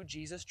understand who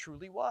Jesus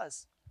truly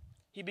was.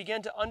 He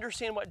began to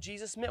understand what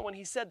Jesus meant when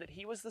he said that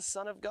he was the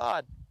Son of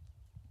God.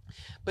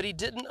 But he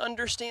didn't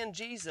understand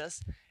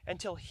Jesus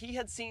until he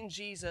had seen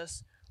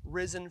Jesus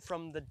risen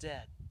from the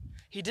dead.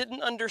 He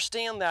didn't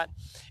understand that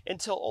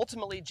until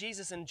ultimately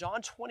Jesus in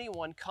John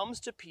 21 comes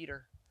to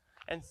Peter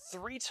and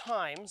 3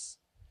 times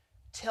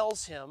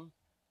tells him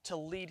to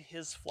lead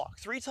his flock.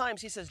 3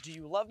 times he says, do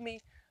you love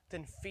me?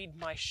 Then feed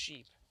my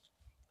sheep.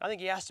 I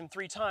think he asked him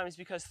 3 times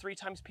because 3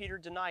 times Peter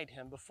denied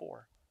him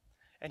before.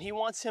 And he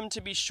wants him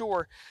to be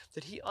sure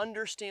that he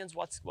understands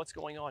what's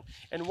going on.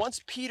 And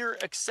once Peter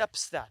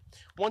accepts that,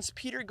 once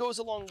Peter goes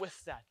along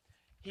with that,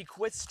 he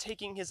quits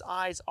taking his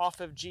eyes off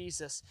of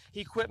Jesus.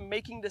 He quit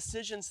making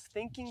decisions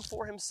thinking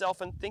for himself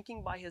and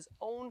thinking by his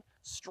own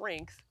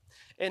strength.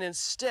 And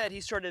instead,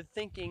 he started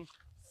thinking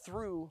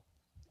through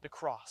the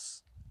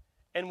cross.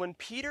 And when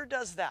Peter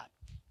does that,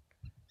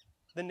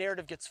 the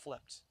narrative gets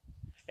flipped.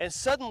 And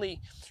suddenly,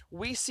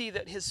 we see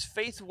that his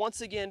faith once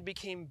again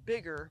became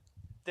bigger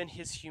than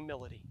his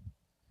humility.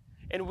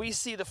 And we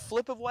see the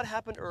flip of what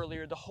happened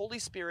earlier. The Holy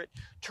Spirit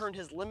turned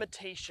his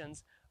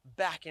limitations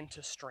back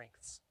into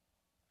strengths.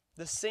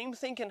 The same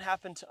thing can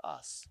happen to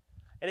us.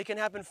 And it can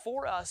happen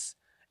for us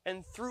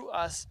and through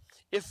us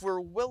if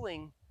we're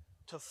willing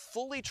to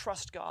fully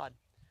trust God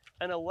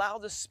and allow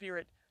the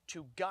Spirit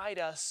to guide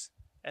us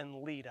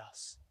and lead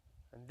us.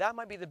 And that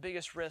might be the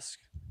biggest risk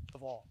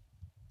of all.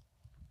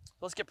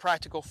 Let's get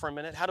practical for a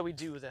minute. How do we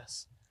do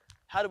this?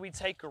 How do we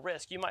take a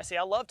risk? You might say,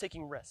 I love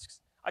taking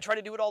risks. I try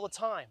to do it all the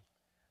time.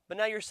 But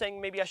now you're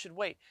saying maybe I should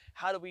wait.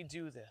 How do we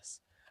do this?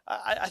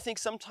 I think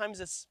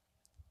sometimes it's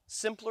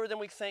simpler than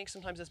we think.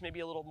 Sometimes it's maybe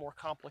a little more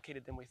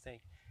complicated than we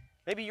think.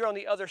 Maybe you're on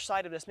the other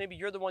side of this. Maybe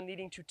you're the one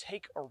needing to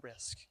take a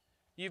risk.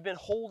 You've been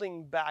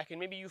holding back and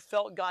maybe you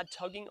felt God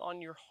tugging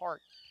on your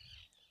heart.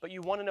 But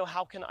you want to know,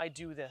 how can I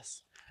do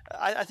this?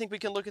 I think we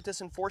can look at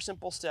this in 4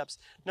 simple steps.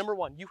 Number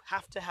 1, you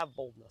have to have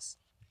boldness.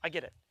 I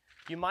get it.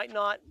 You might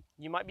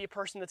be a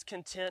person that's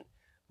content,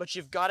 but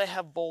you've got to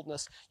have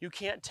boldness. You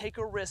can't take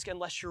a risk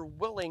unless you're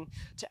willing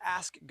to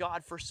ask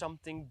God for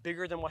something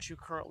bigger than what you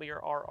currently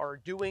are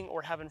doing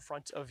or have in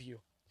front of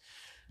you.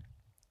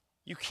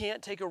 You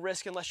can't take a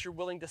risk unless you're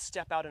willing to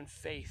step out in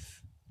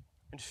faith.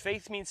 And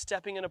faith means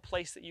stepping in a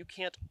place that you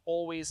can't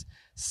always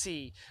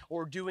see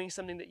or doing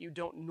something that you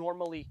don't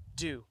normally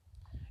do.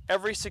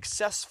 Every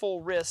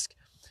successful risk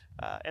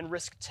and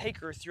risk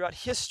taker throughout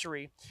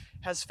history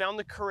has found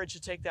the courage to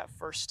take that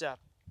first step.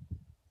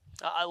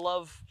 I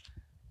love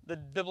the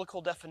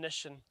biblical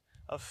definition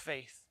of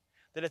faith,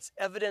 that it's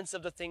evidence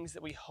of the things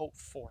that we hope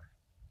for.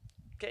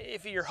 Okay,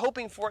 if you're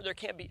hoping for it, there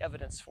can't be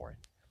evidence for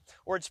it.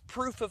 Or it's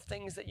proof of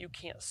things that you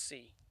can't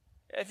see.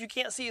 If you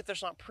can't see it,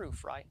 there's not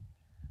proof, right?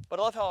 But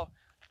I love how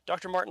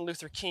Dr. Martin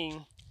Luther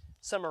King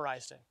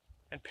summarized it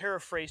and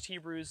paraphrased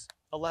Hebrews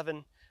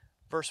 11,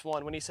 verse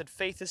 1, when he said,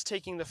 faith is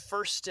taking the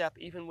first step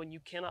even when you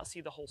cannot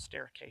see the whole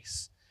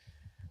staircase.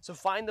 So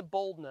find the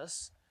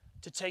boldness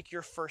to take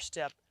your first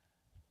step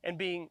and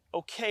being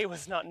okay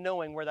with not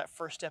knowing where that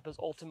first step is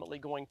ultimately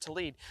going to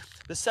lead.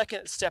 The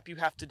second step you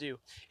have to do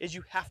is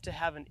you have to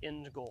have an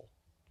end goal.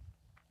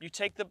 You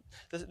take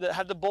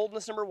have the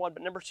boldness, number 1,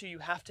 but number 2, you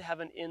have to have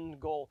an end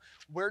goal.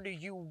 Where do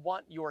you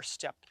want your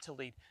step to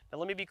lead? Now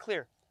let me be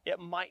clear. It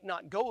might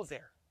not go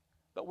there,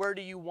 but where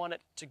do you want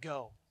it to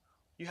go?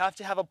 You have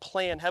to have a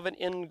plan, have an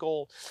end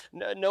goal,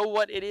 know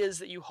what it is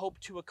that you hope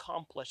to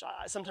accomplish.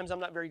 Sometimes I'm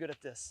not very good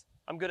at this.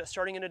 I'm good at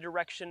starting in a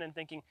direction and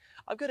thinking,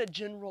 I've got a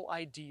general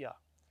idea.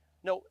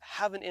 No,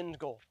 have an end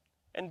goal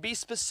and be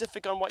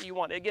specific on what you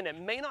want. Again, it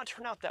may not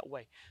turn out that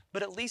way,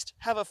 but at least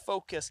have a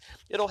focus.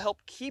 It'll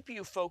help keep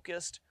you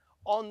focused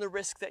on the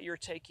risk that you're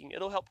taking.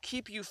 It'll help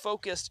keep you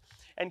focused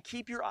and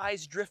keep your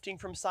eyes drifting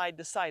from side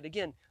to side.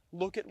 Again,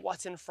 look at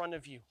what's in front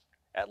of you.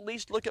 At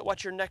least look at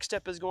what your next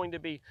step is going to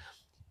be.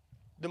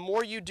 The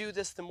more you do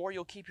this, the more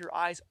you'll keep your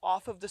eyes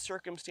off of the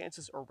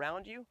circumstances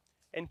around you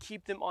and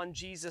keep them on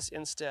Jesus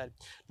instead.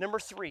 Number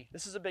 3,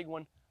 this is a big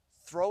one,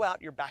 throw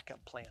out your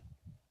backup plan.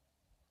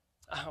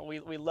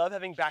 We love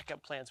having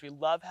backup plans. We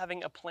love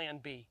having a plan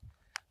B.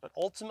 But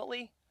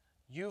ultimately,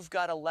 you've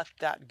got to let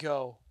that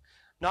go.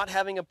 Not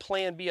having a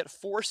plan B, it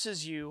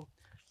forces you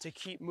to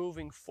keep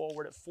moving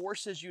forward. It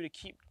forces you to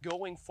keep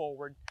going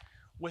forward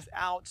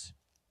without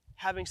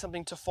having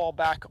something to fall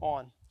back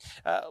on.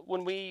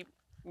 When we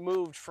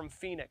moved from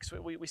Phoenix,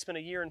 we spent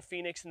a year in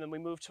Phoenix and then we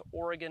moved to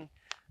Oregon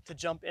to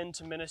jump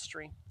into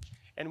ministry.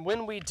 And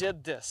when we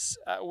did this,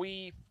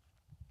 we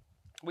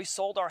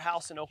sold our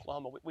house in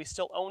Oklahoma. We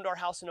still owned our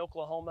house in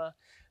Oklahoma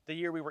the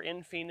year we were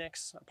in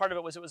Phoenix. Part of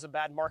it was a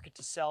bad market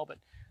to sell, but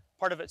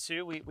part of it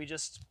too, we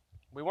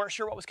weren't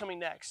sure what was coming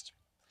next.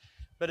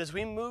 But as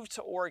we moved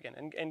to Oregon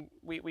and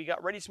we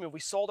got ready to move, we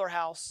sold our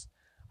house.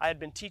 I had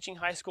been teaching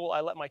high school.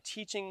 I let my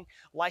teaching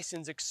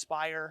license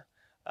expire,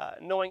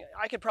 knowing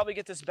I could probably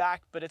get this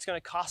back, but it's going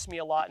to cost me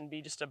a lot and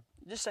be just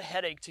a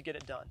headache to get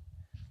it done.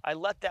 I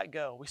let that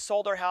go. We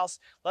sold our house,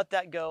 let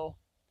that go.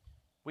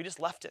 We just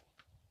left it.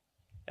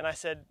 And I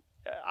said,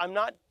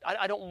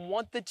 I don't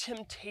want the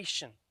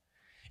temptation.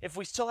 If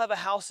we still have a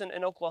house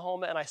in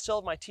Oklahoma and I still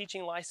have my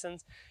teaching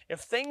license,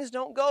 if things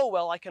don't go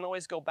well, I can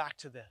always go back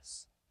to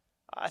this.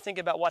 I think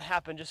about what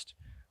happened just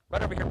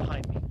right over here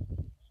behind me,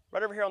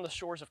 right over here on the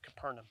shores of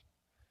Capernaum.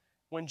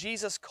 When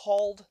Jesus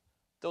called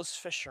those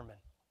fishermen,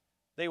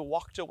 they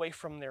walked away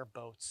from their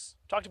boats.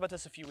 We talked about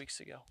this a few weeks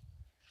ago.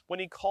 When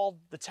he called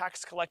the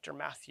tax collector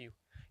Matthew,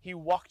 he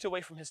walked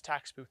away from his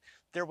tax booth.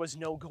 There was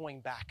no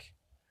going back.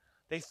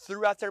 They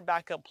threw out their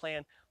backup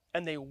plan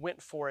and they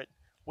went for it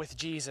with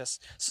Jesus.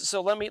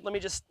 So let me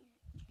just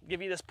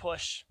give you this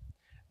push.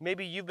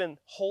 Maybe you've been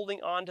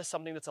holding on to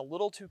something that's a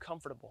little too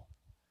comfortable.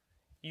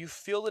 You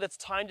feel that it's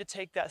time to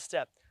take that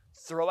step.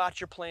 Throw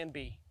out your plan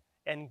B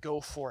and go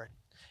for it.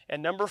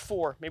 And number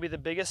 4, maybe the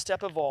biggest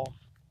step of all,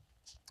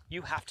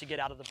 you have to get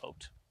out of the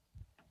boat.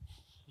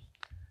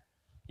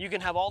 You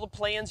can have all the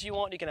plans you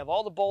want. You can have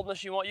all the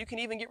boldness you want. You can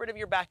even get rid of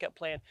your backup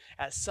plan.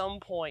 At some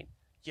point,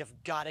 you've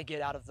got to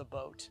get out of the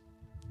boat.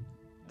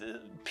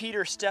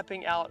 Peter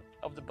stepping out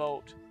of the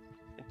boat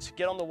and to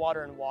get on the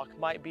water and walk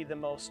might be the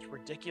most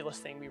ridiculous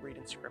thing we read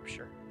in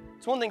Scripture.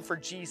 It's one thing for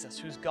Jesus,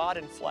 who's God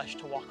in flesh,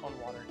 to walk on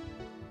water.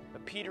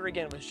 But Peter,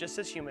 again, was just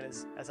as human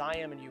as I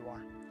am and you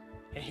are.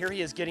 And here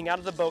he is getting out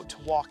of the boat to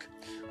walk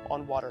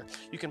on water.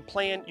 You can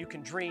plan, you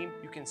can dream,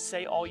 you can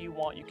say all you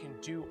want, you can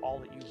do all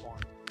that you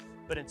want.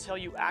 But until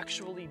you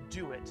actually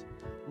do it,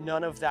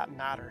 none of that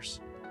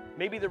matters.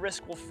 Maybe the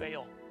risk will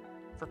fail.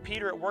 For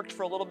Peter, it worked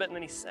for a little bit and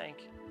then he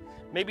sank.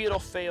 Maybe it'll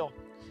fail.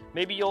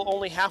 Maybe you'll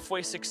only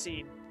halfway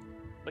succeed.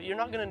 But you're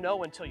not going to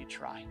know until you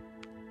try.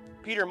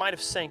 Peter might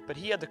have sank, but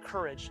he had the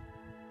courage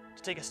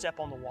to take a step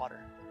on the water.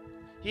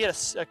 He had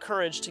a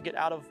courage to get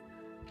out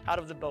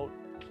of the boat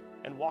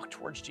and walk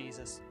towards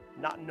Jesus,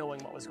 not knowing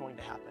what was going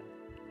to happen.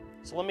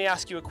 So let me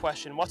ask you a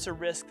question. What's a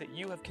risk that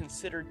you have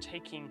considered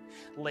taking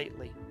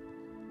lately?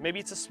 Maybe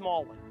it's a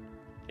small one.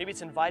 Maybe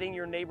it's inviting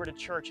your neighbor to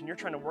church and you're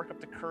trying to work up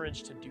the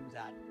courage to do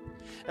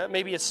that.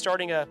 Maybe it's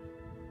starting a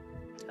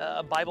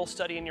Bible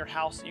study in your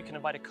house that you can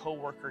invite a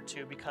coworker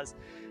to because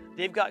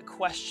they've got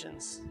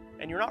questions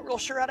and you're not real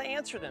sure how to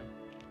answer them,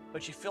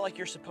 but you feel like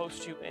you're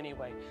supposed to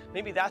anyway.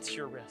 Maybe that's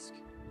your risk.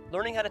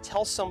 Learning how to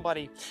tell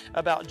somebody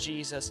about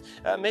Jesus.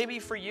 Maybe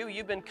for you,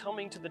 you've been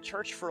coming to the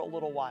church for a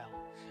little while.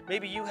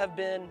 Maybe you have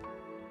been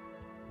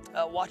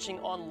watching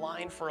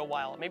online for a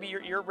while. Maybe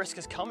your risk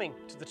is coming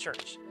to the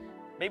church.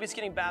 Maybe it's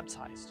getting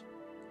baptized.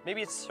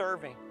 Maybe it's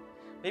serving.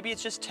 Maybe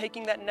it's just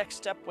taking that next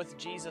step with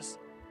Jesus.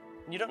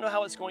 And you don't know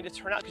how it's going to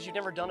turn out because you've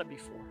never done it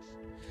before.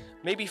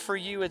 Maybe for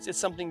you, it's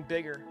something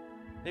bigger.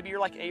 Maybe you're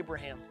like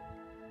Abraham,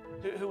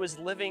 who was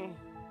living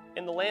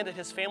in the land that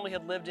his family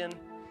had lived in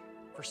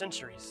for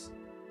centuries.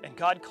 And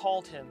God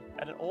called him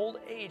at an old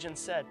age and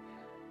said,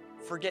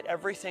 forget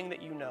everything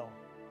that you know.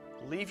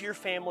 Leave your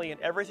family and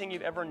everything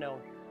you've ever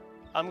known.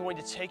 I'm going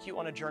to take you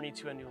on a journey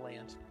to a new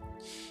land.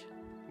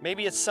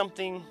 Maybe it's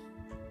something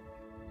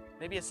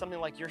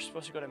like you're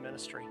supposed to go to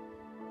ministry.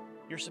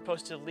 You're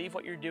supposed to leave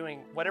what you're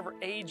doing, whatever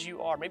age you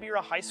are. Maybe you're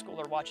a high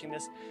schooler watching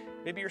this.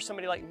 Maybe you're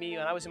somebody like me,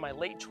 and I was in my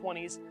late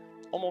 20s,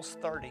 almost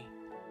 30,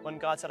 when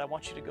God said, I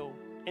want you to go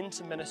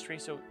into ministry,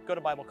 so go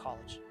to Bible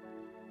college.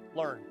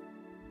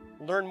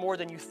 Learn more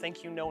than you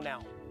think you know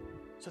now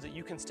so that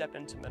you can step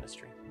into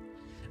ministry.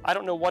 I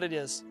don't know what it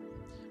is,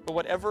 but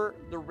whatever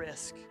the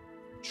risk,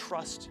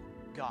 trust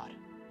God.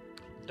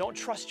 Don't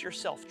trust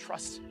yourself,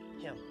 trust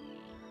Him.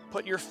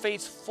 Put your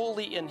faith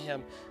fully in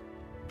Him.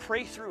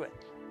 Pray through it.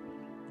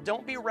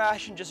 Don't be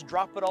rash and just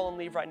drop it all and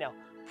leave right now.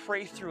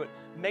 Pray through it.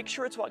 Make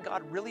sure it's what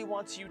God really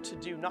wants you to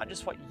do, not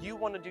just what you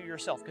want to do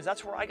yourself, because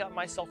that's where I got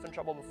myself in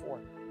trouble before.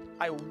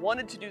 I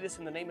wanted to do this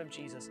in the name of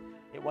Jesus.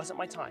 It wasn't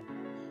my time.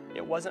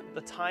 It wasn't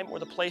the time or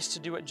the place to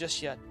do it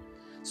just yet.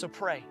 So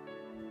pray.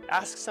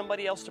 Ask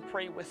somebody else to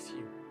pray with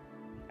you.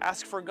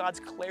 Ask for God's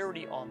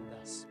clarity on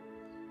this,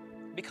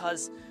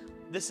 because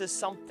this is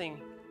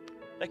something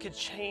that could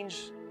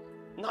change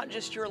not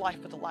just your life,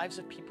 but the lives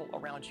of people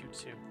around you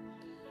too.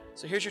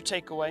 So here's your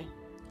takeaway.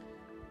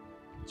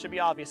 It should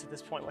be obvious at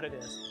this point what it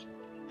is.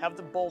 Have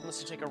the boldness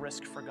to take a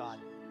risk for God.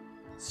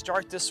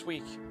 Start this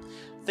week.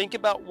 Think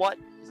about what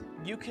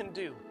you can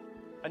do.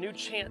 A new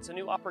chance, a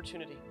new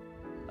opportunity.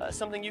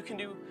 Something you can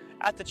do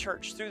at the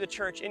church, through the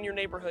church, in your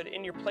neighborhood,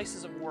 in your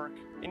places of work,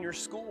 in your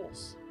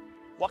schools.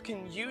 What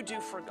can you do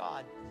for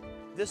God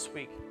this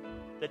week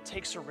that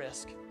takes a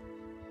risk?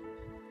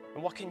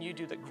 And what can you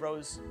do that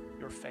grows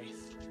your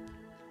faith?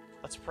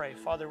 Let's pray.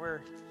 Father,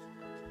 we're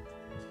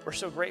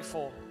so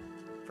grateful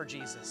for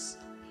Jesus.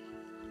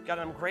 God,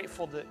 I'm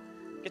grateful to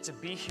get to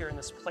be here in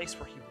this place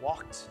where He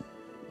walked,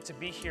 to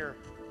be here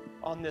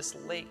on this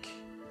lake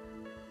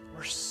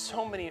where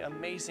so many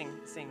amazing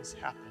things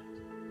happened.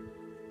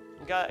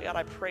 And God,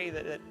 I pray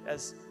that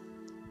as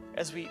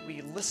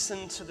we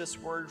listen to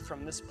this word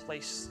from this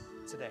place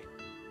today,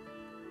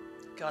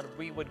 God,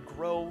 we would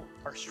grow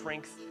our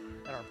strength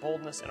and our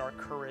boldness and our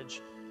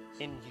courage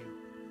in You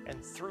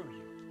and through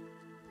You.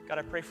 God,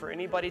 I pray for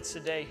anybody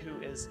today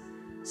who is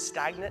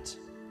stagnant,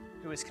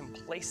 who is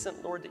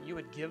complacent, Lord, that You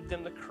would give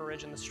them the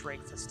courage and the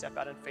strength to step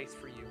out in faith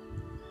for You.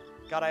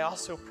 God, I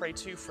also pray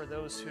too for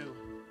those who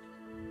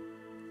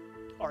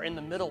are in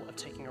the middle of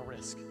taking a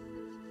risk.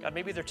 God,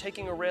 maybe they're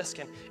taking a risk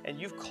and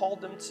You've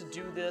called them to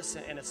do this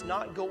and it's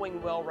not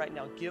going well right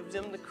now. Give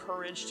them the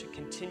courage to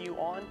continue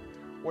on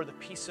or the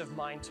peace of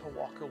mind to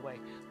walk away.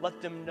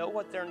 Let them know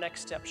what their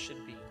next step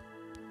should be.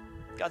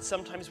 God,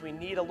 sometimes we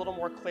need a little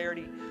more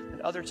clarity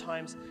than other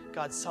times.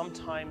 God,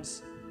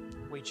 sometimes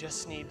we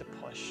just need the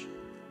push.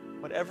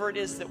 Whatever it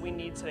is that we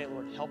need today,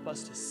 Lord, help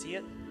us to see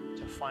it,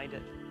 to find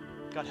it.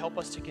 God, help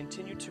us to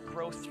continue to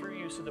grow through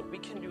You so that we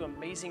can do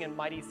amazing and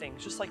mighty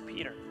things, just like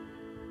Peter,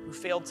 who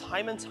failed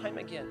time and time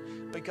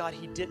again. But God,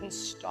 he didn't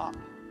stop.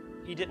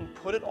 He didn't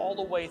put it all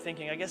away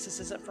thinking, I guess this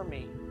isn't for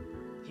me.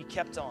 He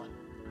kept on.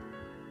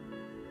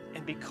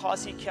 And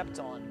because he kept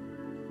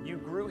on, You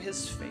grew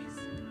his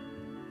faith.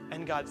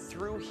 And God,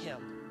 through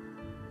him,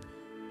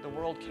 the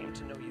world came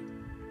to know You.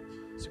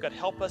 So God,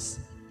 help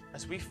us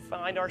as we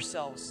find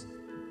ourselves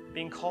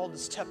being called to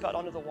step out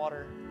onto the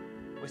water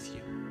with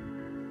You.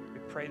 We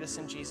pray this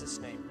in Jesus'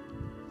 name.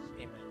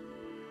 Amen.